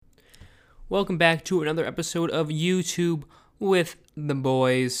Welcome back to another episode of YouTube with the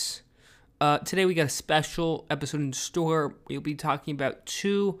boys. Today we got a special episode in store. We'll be talking about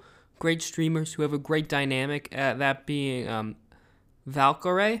two great streamers who have a great dynamic, that being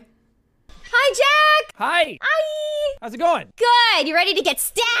Valkyrae. Hi, Jack! Hi! Hi! How's it going? Good! You ready to get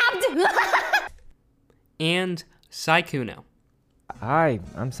stabbed? And Sykkuno. Hi,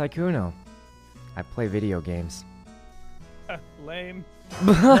 I'm Sykkuno. I play video games. Lame.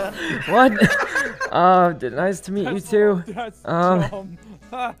 What? Nice to meet you too. That's dumb.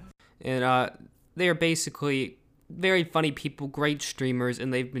 And they are basically very funny people, great streamers,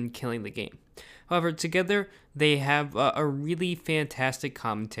 and they've been killing the game. However, together they have a really fantastic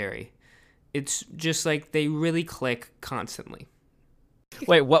commentary. It's just like they really click constantly.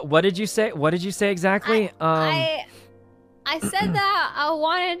 Wait, what did you say? What did you say exactly? I said that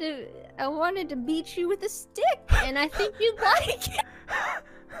I wanted to beat you with a stick, and I think you'd like it.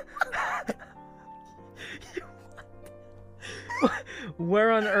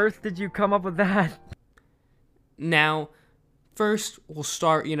 Where on earth did you come up with that? Now, first we'll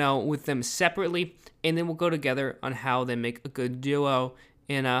start, with them separately, and then we'll go together on how they make a good duo,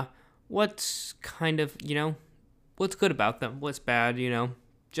 and what's kind of, what's good about them, what's bad,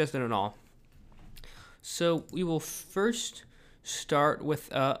 just in it all. So we will first start with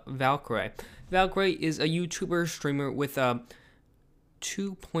Valkyrae. Valkyrae is a YouTuber streamer with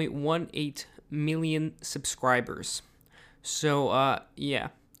 2.18 million subscribers. So yeah,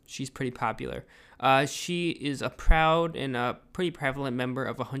 she's pretty popular. She is a proud and pretty prevalent member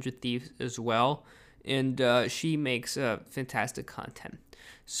of 100 Thieves as well, and she makes fantastic content.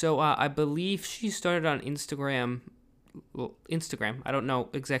 So I believe she started on Instagram. Well, Instagram. I don't know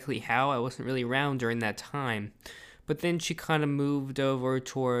exactly how. I wasn't really around during that time. But then she kind of moved over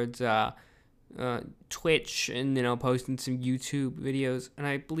towards Twitch and, posting some YouTube videos. And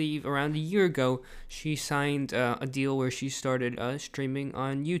I believe around a year ago, she signed a deal where she started streaming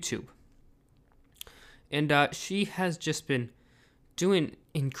on YouTube. And she has just been doing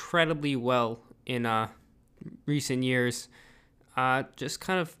incredibly well in recent years. Just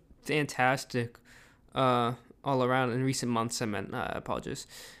kind of fantastic all around in recent months, I apologize.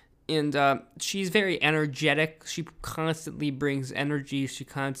 And she's very energetic. She constantly brings energy. She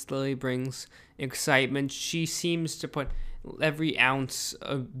constantly brings excitement. She seems to put every ounce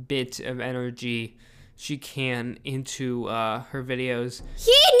of bit of energy she can into her videos.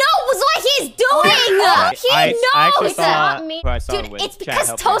 He knows what he's doing! He knows! Dude, it's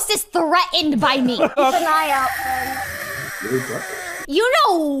because Toast is threatened by me. Keep an eye out, friend. You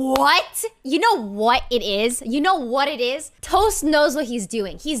know what? You know what it is? You know what it is? Toast knows what he's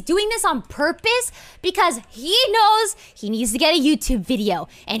doing. He's doing this on purpose because he knows he needs to get a YouTube video.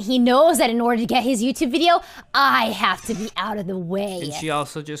 And he knows that in order to get his YouTube video, I have to be out of the way. And she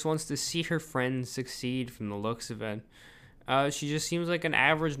also just wants to see her friends succeed from the looks of it. She just seems like an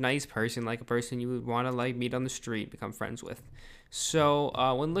average nice person, like a person you would want to meet on the street, become friends with. So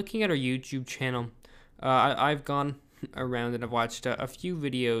when looking at her YouTube channel, I've gone around and I've watched a few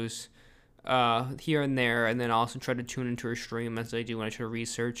videos here and there, and then also try to tune into her stream as I do when I try to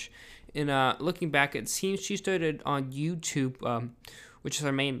research. And looking back, it seems she started on YouTube, which is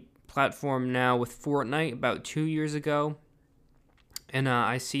her main platform now, with Fortnite about 2 years ago. And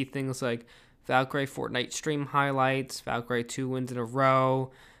I see things like Valkyrae Fortnite stream highlights, Valkyrae 2 wins in a row,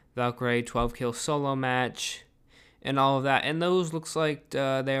 Valkyrae 12 kill solo match, and all of that. And those looks like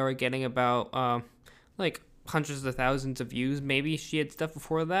they were getting about hundreds of thousands of views. Maybe she had stuff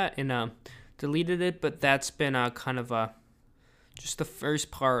before that and deleted it, but that's been kind of just the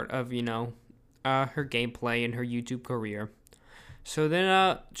first part of her gameplay and her YouTube career. So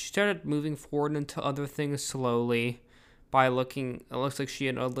then she started moving forward into other things slowly by looking. It looks like she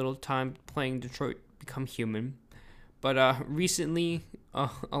had a little time playing Detroit Become Human, but recently,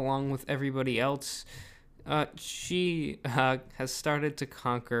 along with everybody else, she has started to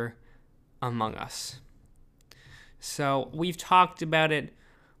conquer Among Us. So we've talked about it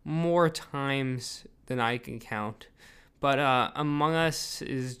more times than I can count, but Among Us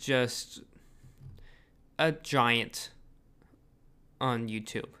is just a giant on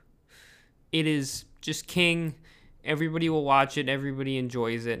YouTube. It is just king. Everybody will watch it. Everybody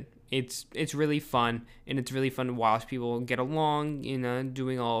enjoys it. It's really fun, and it's really fun to watch people get along,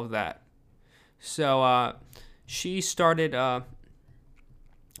 doing all of that. So she started.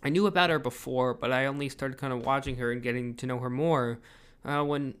 I knew about her before, but I only started kind of watching her and getting to know her more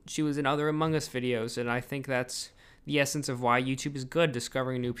when she was in other Among Us videos, and I think that's the essence of why YouTube is good,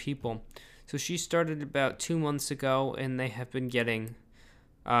 discovering new people. So she started about 2 months ago, and they have been getting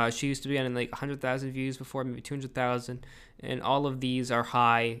She used to be on like 100,000 views before, maybe 200,000, and all of these are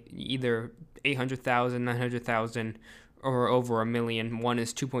high, either 800,000, 900,000, or over a million. One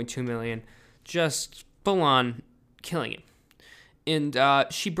is 2.2 million, just full on killing it. And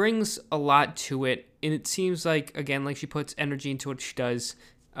she brings a lot to it, and it seems like, again, like she puts energy into what she does.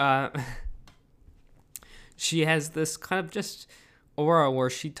 She has this kind of just aura where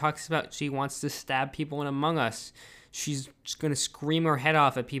she talks about she wants to stab people in Among Us. She's just going to scream her head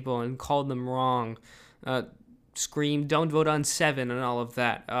off at people and call them wrong. Scream, don't vote on 7 and all of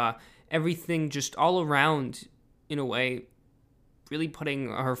that. Everything just all around, in a way, really putting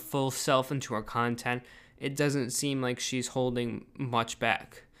her full self into her content. It doesn't seem like she's holding much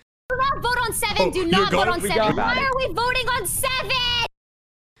back. Do not vote on 7! Do not vote on 7! Why are we voting on 7?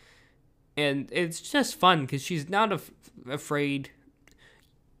 And it's just fun because she's not afraid.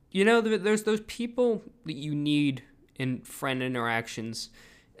 You know, there's those people that you need in friend interactions,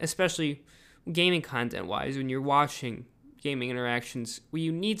 especially gaming content wise, when you're watching gaming interactions, where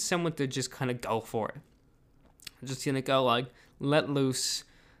you need someone to just kind of go for it. Just gonna go like let loose,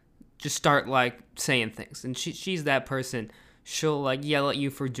 just start like saying things. And she's that person. She'll like yell at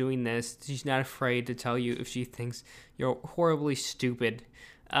you for doing this. She's not afraid to tell you if she thinks you're horribly stupid,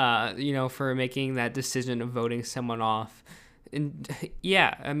 for making that decision of voting someone off. And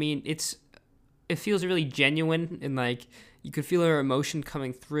yeah, I mean, it feels really genuine, and like you could feel her emotion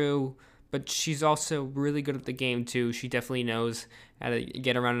coming through, but she's also really good at the game too. She definitely knows how to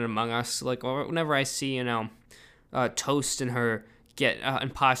get around in Among Us. Like whenever I see, Toast and her get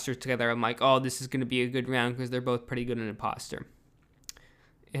imposter together, I'm like, oh, this is going to be a good round because they're both pretty good at imposter.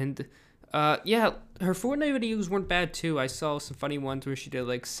 And yeah, her Fortnite videos weren't bad too. I saw some funny ones where she did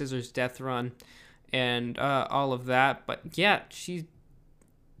like Scissors Death Run and all of that. But yeah, she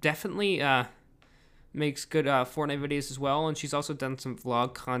definitely makes good Fortnite videos as well. And she's also done some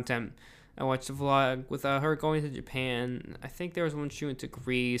vlog content. I watched a vlog with her going to Japan. I think there was one she went to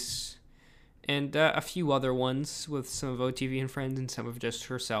Greece. And a few other ones with some of OTV and friends and some of just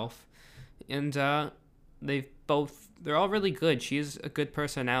herself. And they're all really good. She has a good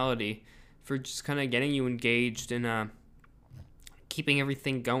personality for just kind of getting you engaged and keeping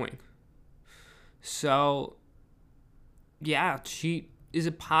everything going. So, yeah, she is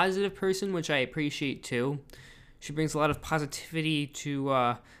a positive person, which I appreciate too. She brings a lot of positivity to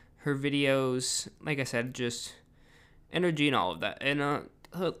her videos. Like I said, just energy and all of that. And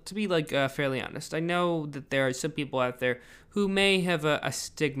to be like fairly honest, I know that there are some people out there who may have a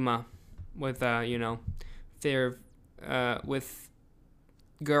stigma with their with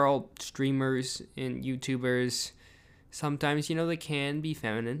girl streamers and YouTubers. Sometimes they can be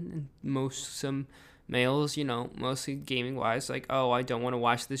feminine, and some males, mostly gaming wise, like, oh, I don't want to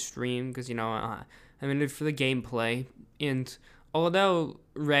watch this stream because I'm in it for the gameplay. And although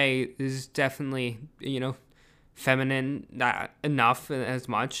Ray is definitely feminine, not enough as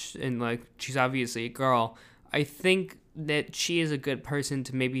much, and like she's obviously a girl, I think that she is a good person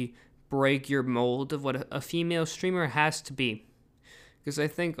to maybe break your mold of what a female streamer has to be, because I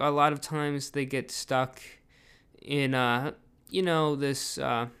think a lot of times they get stuck in this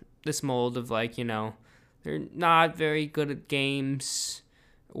mold of like they're not very good at games,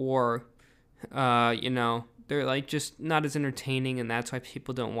 or they're like just not as entertaining, and that's why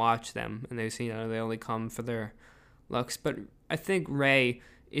people don't watch them, and they only come for their looks. But I think Ray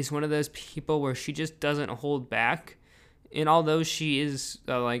is one of those people where she just doesn't hold back, and although she is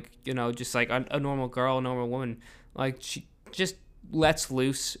just like a normal girl, a normal woman, like she just lets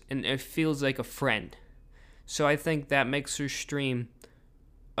loose, and it feels like a friend. So I think that makes her stream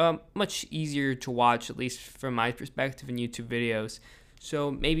much easier to watch, at least from my perspective in YouTube videos. So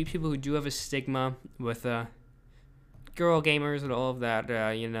maybe people who do have a stigma with girl gamers and all of that,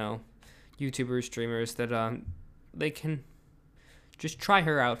 YouTubers, streamers, that they can just try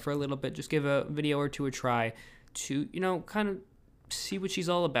her out for a little bit. Just give a video or two a try to, kind of see what she's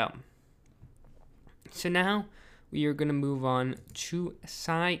all about. So now we are going to move on to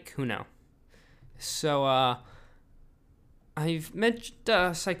Sykkuno. So, I've mentioned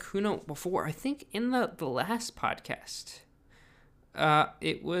Sykkuno before, I think in the last podcast. I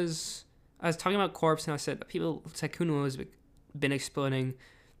was talking about Corpse, and I said Sykkuno has been exploding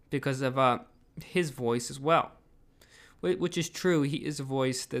because of his voice as well. Which is true. He is a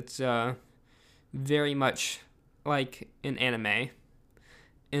voice that's very much like an anime.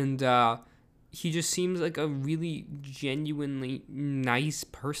 And he just seems like a really genuinely nice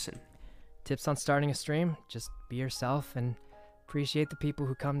person. Tips on starting a stream: just be yourself and appreciate the people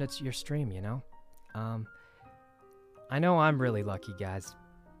who come to your stream, I know I'm really lucky, guys.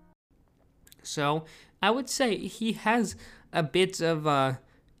 So I would say he has a bit of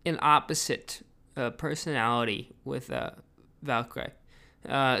an opposite personality with Valkyrae.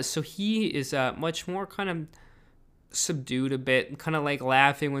 So he is much more kind of subdued a bit, kind of like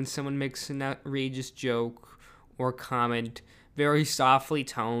laughing when someone makes an outrageous joke or comment, very softly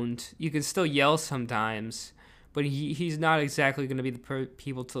toned. You can still yell sometimes, but he's not exactly going to be the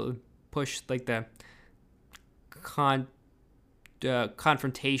people to push like the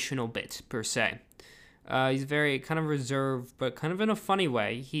confrontational bit per se. He's very kind of reserved, but kind of in a funny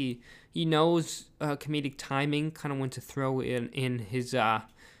way. He knows comedic timing, kind of when to throw in his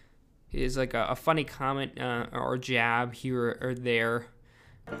like a funny comment or jab here or there.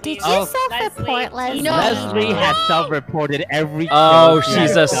 Did you self-report, Leslie? Leslie has self-reported every. Oh,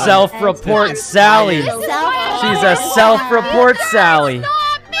 she's a self-report Sally. She's a self-report Sally.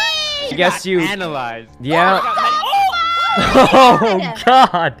 I guess you analyzed. Yeah. Oh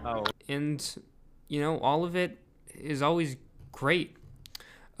God. Oh. And all of it is always great.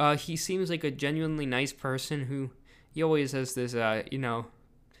 He seems like a genuinely nice person who he always has this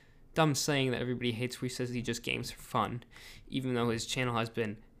dumb saying that everybody hates where he says he just games for fun, even though his channel has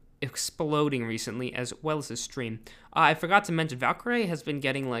been exploding recently, as well as his stream. I forgot to mention, Valkyrae has been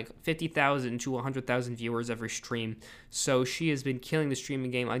getting like 50,000 to 100,000 viewers every stream, so she has been killing the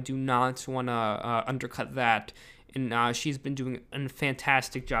streaming game. I do not want to undercut that, and she's been doing a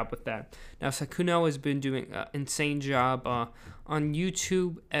fantastic job with that. Now, Sykkuno has been doing an insane job on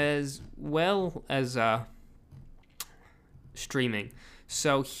YouTube as well as streaming.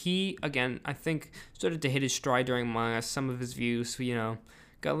 So he, again, I think, started to hit his stride during Among Us. Some of his views,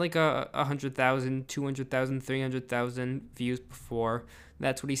 got like 100,000, 200,000, 300,000 views before.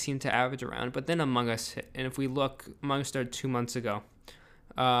 That's what he seemed to average around. But then Among Us hit. And if we look, Among Us started 2 months ago.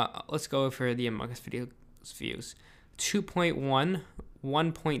 Let's go for the Among Us videos views. 2.1,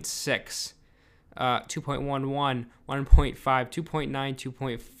 1.6, 2.11, 1.5,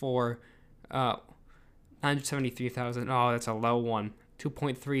 2.9, 2.4, 973,000. Oh, that's a low one.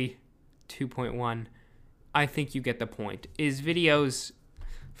 2.3, 2.1. I think you get the point. His videos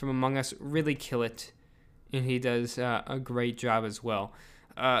from Among Us really kill it, and he does a great job as well.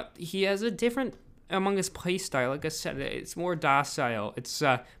 He has a different Among Us playstyle. Like I said, it's more docile. It's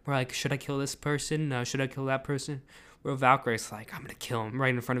more like, should I kill this person? Should I kill that person? Where Valkyrae's like, I'm gonna kill him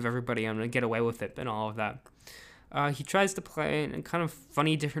right in front of everybody. I'm gonna get away with it, and all of that. He tries to play in kind of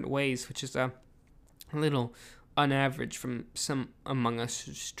funny different ways, which is a little unaverage from some Among Us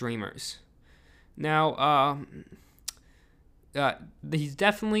streamers. Now, he's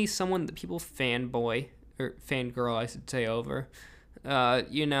definitely someone that people fanboy, or fangirl, I should say, over.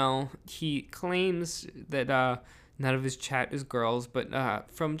 He claims that none of his chat is girls, but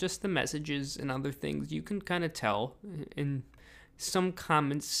from just the messages and other things, you can kind of tell in some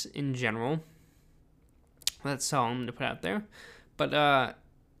comments in general. That's all I'm going to put out there. But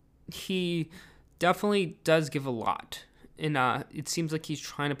he definitely does give a lot. And it seems like he's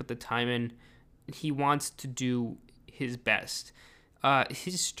trying to put the time in. He wants to do his best.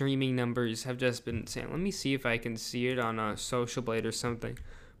 His streaming numbers have just been insane. Let me see if I can see it on Social Blade or something.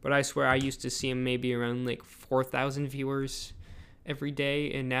 But I swear I used to see him maybe around like 4,000 viewers every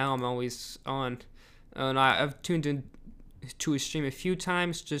day, and now I'm always on. And I've tuned in to his stream a few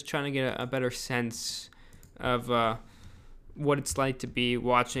times, just trying to get a better sense of what it's like to be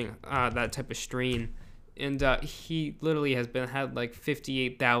watching that type of stream. And he literally has had like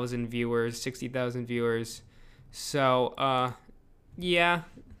 58,000 viewers, 60,000 viewers. So yeah,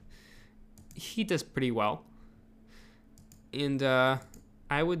 he does pretty well. And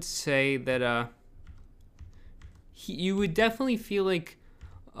I would say that you would definitely feel like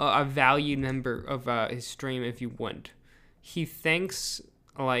a valued member of his stream if you wouldn't. He thanks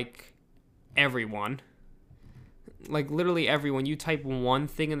like everyone. Like literally everyone. You type one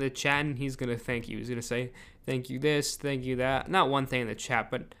thing in the chat and he's gonna thank you. He's gonna say thank you this, thank you that. Not one thing in the chat,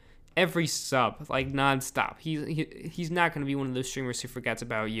 but every sub, like nonstop. He's not gonna be one of those streamers who forgets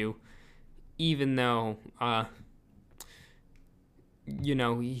about you, even though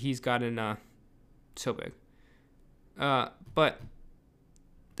he's gotten so big. But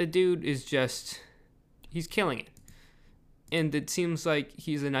the dude is he's killing it, and it seems like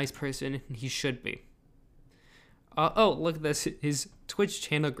he's a nice person, and he should be. Oh, look at this. His Twitch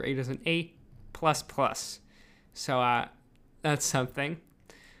channel grade is an A++. So, that's something.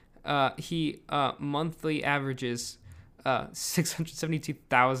 He monthly averages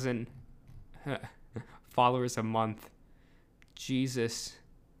 672,000 followers a month. Jesus.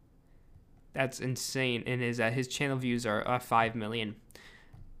 That's insane. And his channel views are 5 million.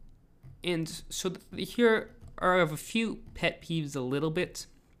 And so here are a few pet peeves a little bit.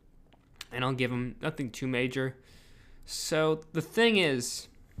 And I'll give him nothing too major. So the thing is,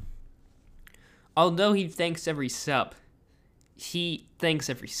 although he thanks every sub, he thanks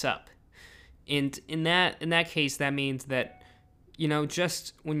every sub. And in that case, that means that, you know,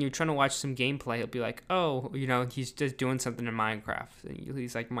 just when you're trying to watch some gameplay, he'll be like, oh, you know, he's just doing something in Minecraft.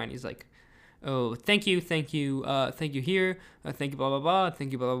 And he's like, oh, thank you here, thank you, blah, blah, blah,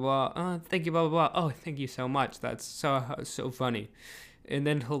 thank you, blah, blah, blah, thank you, blah, blah, blah, oh, thank you so much, that's so funny. And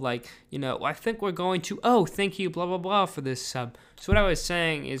then he'll like, you know, I think we're going to, oh, thank you, blah, blah, blah, for this sub. So what I was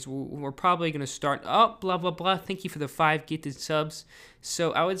saying is we're probably going to start, oh, blah, blah, blah, thank you for the 5 gifted subs.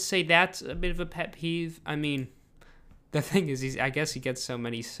 So I would say that's a bit of a pet peeve. I mean, the thing is, I guess he gets so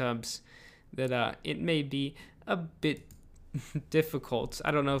many subs that it may be a bit difficult.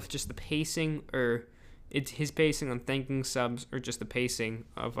 I don't know if just the pacing or it's his pacing on thanking subs or just the pacing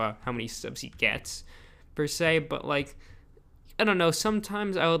of how many subs he gets per se, but like, I don't know,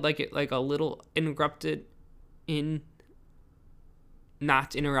 sometimes I would like it like a little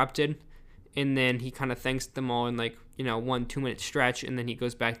not interrupted, and then he kind of thanks them all in like, you know, 1-2 minute stretch, and then he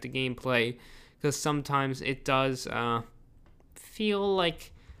goes back to gameplay, because sometimes it does feel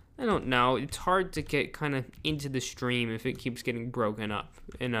like, I don't know, it's hard to get kind of into the stream if it keeps getting broken up,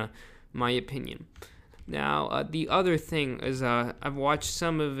 in my opinion. Now, the other thing is I've watched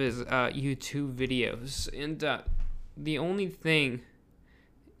some of his YouTube videos, and the only thing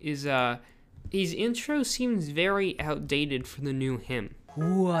is his intro seems very outdated for the new him.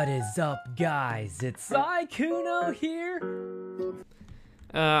 What is up, guys? It's Sykkuno here.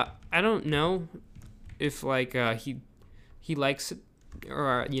 I don't know if like he likes it,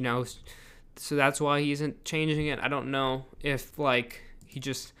 or you know, so that's why he isn't changing it. I don't know if like he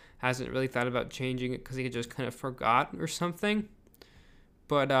just hasn't really thought about changing it because he just kind of forgot or something.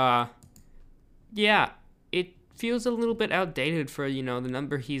 But yeah, it feels a little bit outdated for, you know, the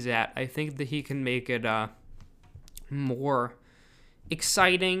number he's at. I think that he can make it more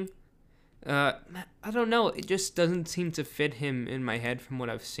exciting. I don't know, it just doesn't seem to fit him in my head from what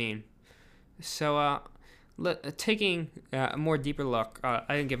I've seen. So taking a more deeper look, I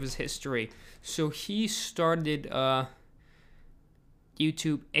didn't give his history. So he started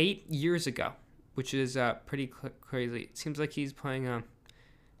YouTube 8 years ago, which is pretty crazy. It seems like he's playing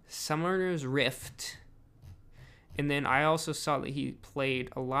Summoner's Rift. And then I also saw that he played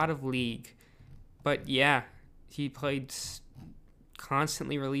a lot of League. But yeah, he played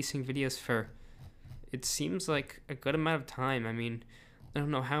constantly releasing videos for, it seems like, a good amount of time. I mean, I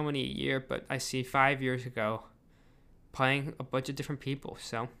don't know how many a year, but I see 5 years ago playing a bunch of different people.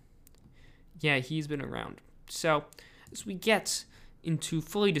 So yeah, he's been around. So as we get into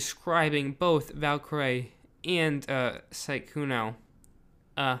fully describing both Valkyrae and Sykkuno,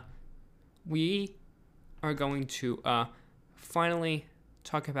 we are going to finally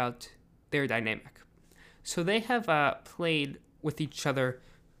talk about their dynamic. So they have played with each other,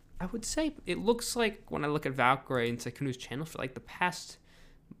 I would say, it looks like when I look at Valkyrae and Sykkuno's channel for like the past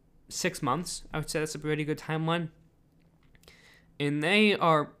 6 months, I would say that's a pretty good timeline. And they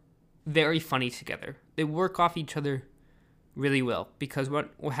are very funny together. They work off each other really well, because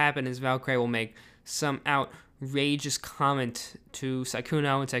what will happen is Valkyrae will make some outrageous comment to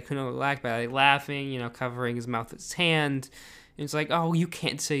Sykkuno, and Sykkuno will laugh by like laughing, you know, covering his mouth with his hand. And it's like, oh, you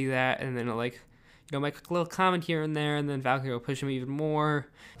can't say that. And then it'll like, you know, make a little comment here and there, and then Valkyrae will push him even more.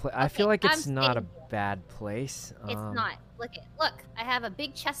 I feel like it's not a bad place. It's not. Look, I have a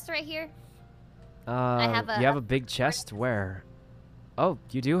big chest right here. You have a big chest? Where? Oh,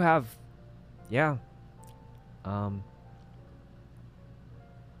 you do have, yeah.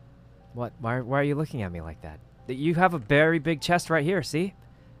 What? Why are you looking at me like that? You have a very big chest right here. See,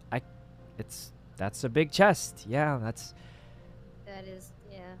 that's a big chest. Yeah, that's. That is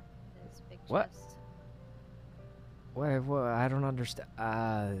a big what? chest. Wait, what? I don't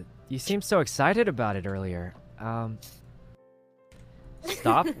understand. You seemed so excited about it earlier.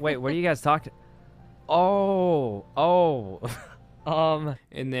 Stop. Wait, what are you guys talking? Oh.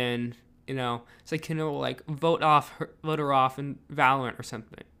 And then, you know, Sykkuno will like vote her off in Valorant or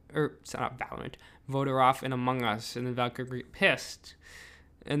something. Or it's not Valorant, vote her off in Among Us, and then Valkyrae will get pissed,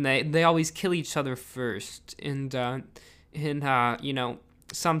 and they always kill each other first, and you know,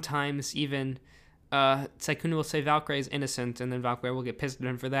 sometimes even Sykkuno will say Valkyrae is innocent, and then Valkyrae will get pissed at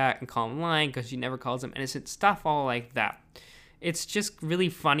him for that and call him lying because she never calls him innocent, stuff all like that. It's just really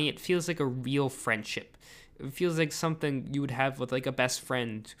funny. It feels like a real friendship. It feels like something you would have with like a best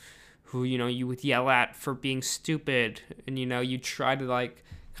friend who, you know, you would yell at for being stupid, and, you know, you try to like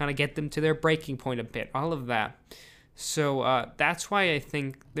kind of get them to their breaking point a bit, all of that. So that's why I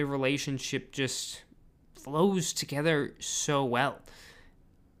think the relationship just flows together so well.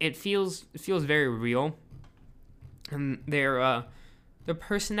 It feels very real, and their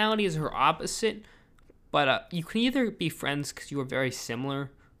personalities are opposite, But you can either be friends because you are very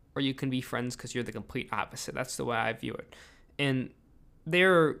similar, or you can be friends because you're the complete opposite. That's the way I view it. And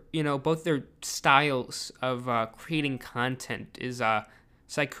both their styles of creating content is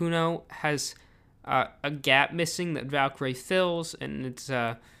Sykkuno has a gap missing that Valkyrae fills, and it's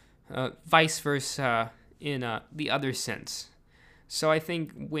vice versa in the other sense. So I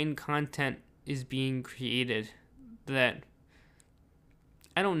think when content is being created, that,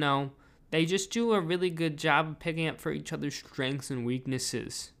 I don't know, they just do a really good job of picking up for each other's strengths and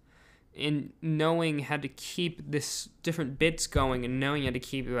weaknesses, and knowing how to keep this different bits going, and knowing how to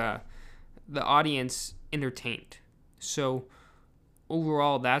keep the audience entertained. So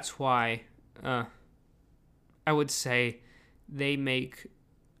overall, that's why I would say they make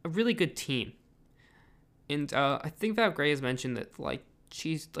a really good team. And I think Valkyrae has mentioned that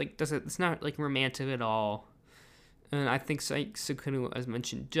she's it's not romantic at all. And I think Sykkuno has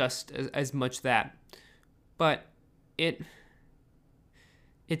mentioned just as much that. But it's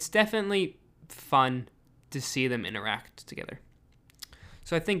definitely fun to see them interact together.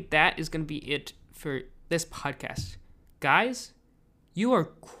 So I think that is going to be it for this podcast. Guys, you are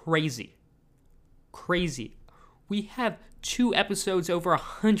crazy. Crazy. We have 2 episodes over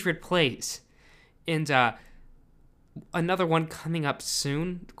 100 plays. And another one coming up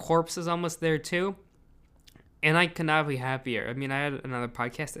soon. Corpse is almost there too. And I cannot be happier. I mean, I had another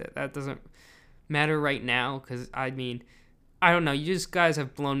podcast that doesn't matter right now because, I don't know. You guys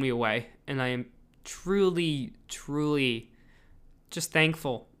have blown me away. And I am truly, truly just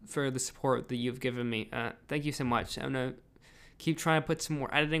thankful for the support that you've given me. Thank you so much. I'm going to keep trying to put some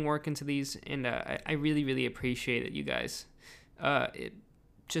more editing work into these. And I really, really appreciate it, you guys.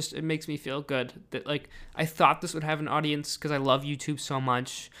 It makes me feel good that I thought this would have an audience because I love YouTube so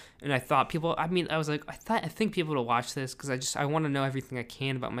much, and I thought people. I think people will watch this because I want to know everything I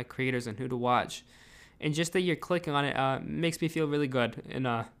can about my creators and who to watch, and just that you're clicking on it makes me feel really good. And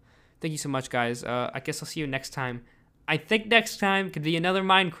thank you so much, guys. I guess I'll see you next time. I think next time could be another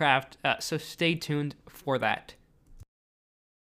Minecraft, so stay tuned for that.